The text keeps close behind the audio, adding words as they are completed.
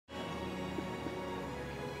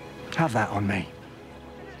Have that on me.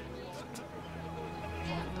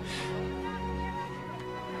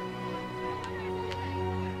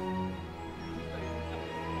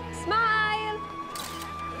 Smile!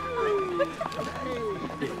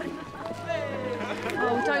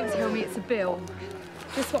 Oh, don't tell me it's a bill.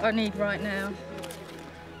 Just what I need right now.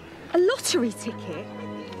 A lottery ticket?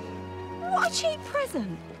 What a cheap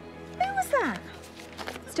present. Who was that?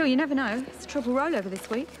 Still, you never know. It's a triple rollover this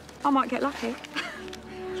week. I might get lucky.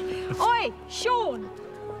 Oi, Sean!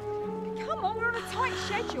 Come on, we're on a tight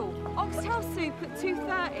schedule. Oxtail soup at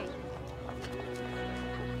 2:30.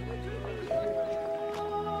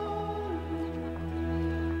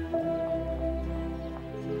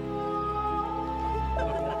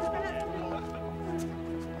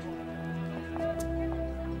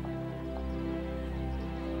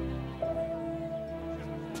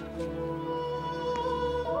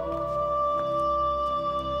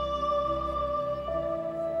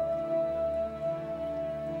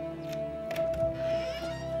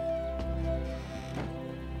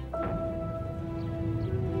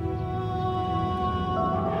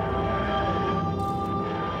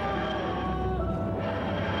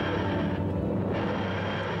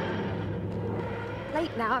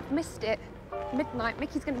 Late now, I've missed it. Midnight,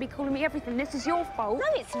 Mickey's going to be calling me everything. This is your fault. No,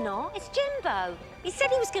 it's not. It's Jimbo. He said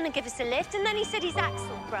he was going to give us a lift, and then he said his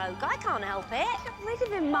axle broke. I can't help it. Get rid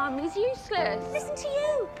of him, Mum. He's useless. Listen to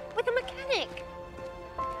you, with the mechanic.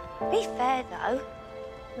 Be fair, though.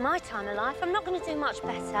 In my time of life, I'm not going to do much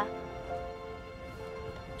better.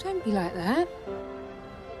 Don't be like that.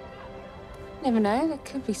 Never know, there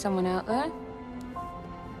could be someone out there.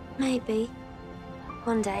 Maybe.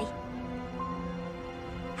 One day.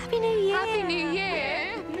 Happy New Year! Happy New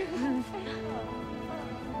Year!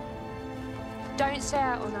 Don't stay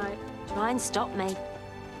out all night. Try and stop me.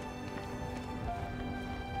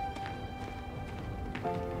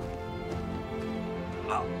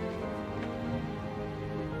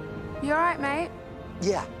 You all right, mate?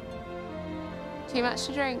 Yeah, Too much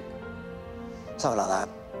to drink? something like that.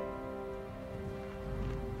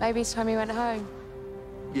 Maybe it's time you went home.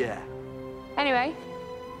 Yeah. Anyway,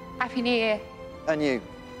 Happy New Year. And you?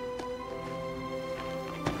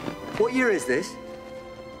 What year is this?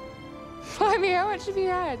 Blimey, how much have you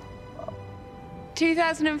had?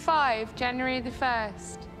 2005, January the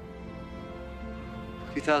 1st.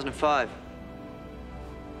 2005.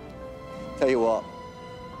 Tell you what,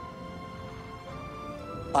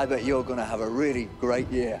 I bet you're gonna have a really great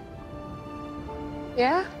year.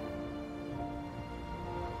 Yeah?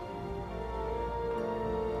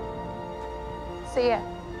 See ya.